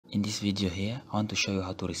In this video here, I want to show you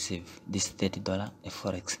how to receive this $30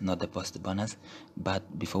 Forex not deposit bonus.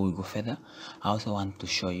 But before we go further, I also want to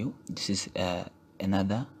show you this is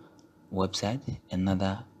another website,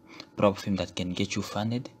 another prop firm that can get you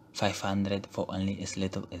funded 500 for only as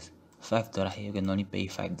little as $5 here. You can only pay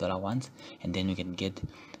 $5 once, and then you can get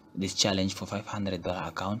this challenge for $500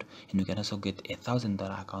 account, and you can also get a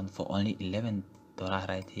 $1,000 account for only $11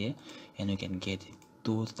 right here, and you can get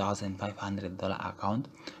 $2,500 account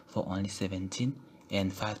for only 17,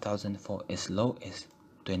 and 5,000 for as low as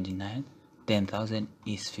 29, 10,000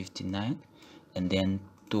 is 59, and then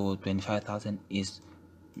to 25,000 is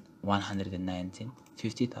 119,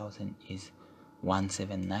 50,000 is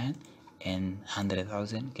 179, and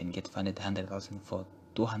 100,000 can get funded 100,000 for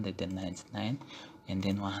 299, and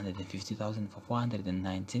then 150,000 for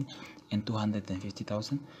 419, and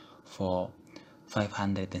 250,000 for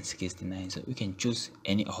 569. So you can choose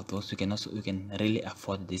any of those. You can really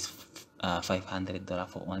afford this $500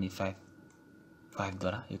 for only $5.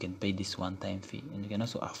 You can pay this one-time fee, and you can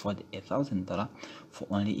also afford $1,000 for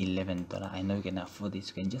only $11. I know you can afford this.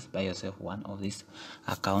 You can just buy yourself one of this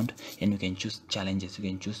account, and you can choose challenges. You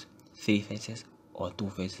can choose 3 phases or 2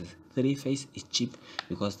 phases. 3 phases is cheap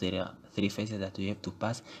because there are 3 phases that you have to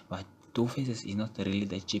pass, but 2 phases is not really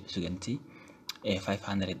that cheap. So you can see a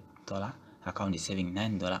 $500 account is saving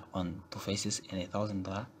 $9 on 2 phases, and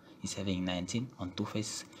 $1,000 is saving 19 on 2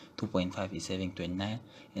 phases. 2.5 is saving 29,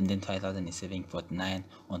 and then 5,000 is saving 49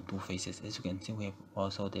 on 2 phases. As you can see, we have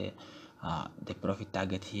also the profit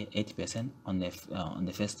target here, 80% on the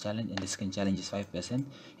first challenge, and the second challenge is 5%. And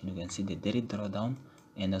you can see the daily drawdown,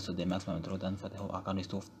 and also the maximum drawdown for the whole account is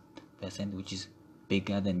 12%, which is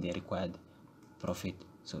bigger than the required profit.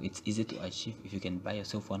 So it's easy to achieve if you can buy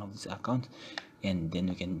yourself one of these accounts, and then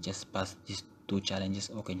you can just pass these 2 challenges,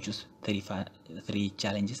 or can choose 3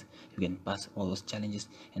 challenges. You can pass all those challenges,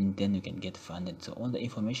 and then you can get funded. So all the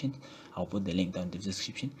information, I'll put the link down in the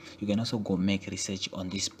description. You can also go make research on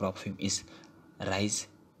this prop firm. Is Rise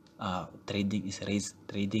Trading. Is Rise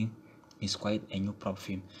Trading is quite a new prop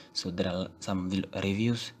firm. So there are some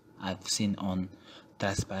reviews I've seen on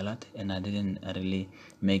Trustpilot, and I didn't really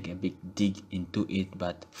make a big dig into it,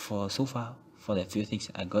 but so far for the few things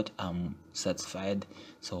I got, I'm satisfied.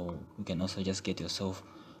 So you can also just get yourself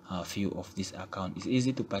a few of this account. It's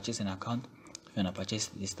easy to purchase an account. If you want to purchase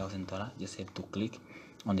this $1,000, just have to click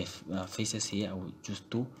on the faces here. I will choose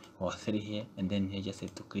 2 or 3 here, and then you just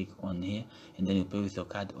have to click on here, and then you pay with your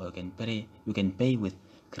card, or you can pay with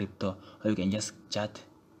crypto, or you can just chat.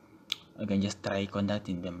 You can just try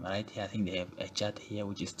contacting them right here. I think they have a chat here,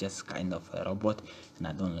 which is just kind of a robot, and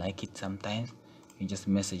I don't like it sometimes. You just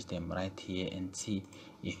message them right here and see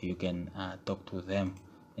if you can talk to them,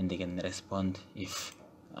 and they can respond if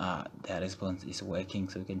their response is working.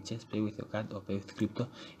 So you can just pay with your card or pay with crypto.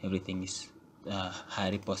 Everything is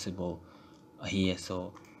highly possible here,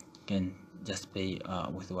 so you can just pay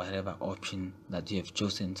with whatever option that you have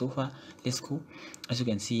chosen. So far, let's go. As you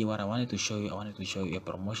can see, what I wanted to show you a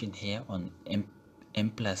promotion here on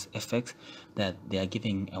M Plus FX, that they are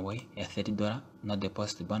giving away a $30 not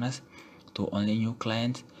deposit bonus to only new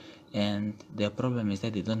clients. And the problem is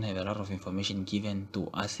that they don't have a lot of information given to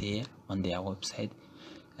us here on their website.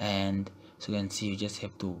 And so you can see, you just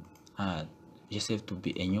have to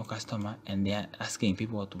be a new customer, and they are asking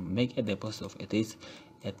people to make a deposit of at least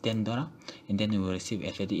 $10, and then you will receive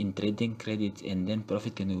a 30 in trading credits, and then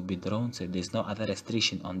profit can be drawn. So there's no other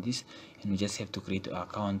restriction on this, and you just have to create an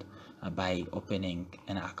account by opening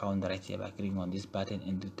an account right here by clicking on this button,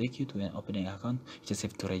 and to take you to an opening account, you just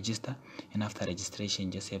have to register. And after registration,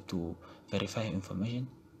 you just have to verify your information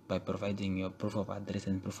by providing your proof of address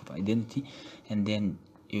and proof of identity, and then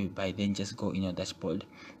you just go in your dashboard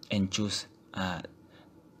and choose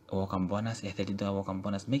welcome bonus, a $30 welcome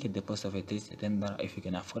bonus. Make a deposit of at least $10 if you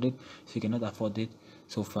can afford it. If you cannot afford it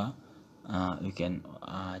so far, you can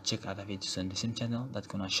check other videos on the same channel that's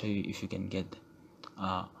gonna show you if you can get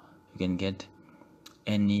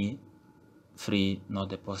any free no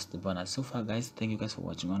deposit bonus. So far, guys, thank you guys for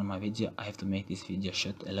watching on my video. I have to make this video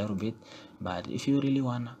short a little bit, but if you really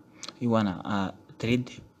wanna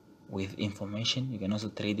trade with information, you can also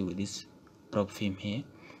trade with this prop firm here.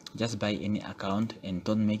 Just buy any account and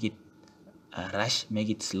don't make it rush, make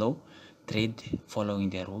it slow. Trade following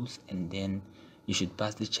the rules, and then you should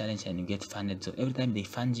pass this challenge and you get funded. So every time they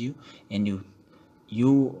fund you and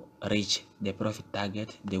you reach the profit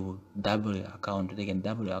target, they will double your account. They can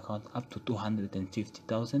double your account up to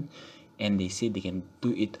 250,000, and they say they can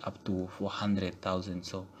do it up to 400,000.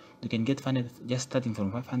 So you can get funded just starting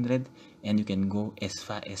from 500, and you can go as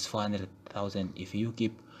far as 400,000 if you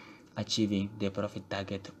keep achieving the profit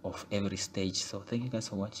target of every stage. So thank you guys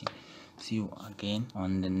for watching. See you again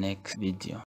on the next video.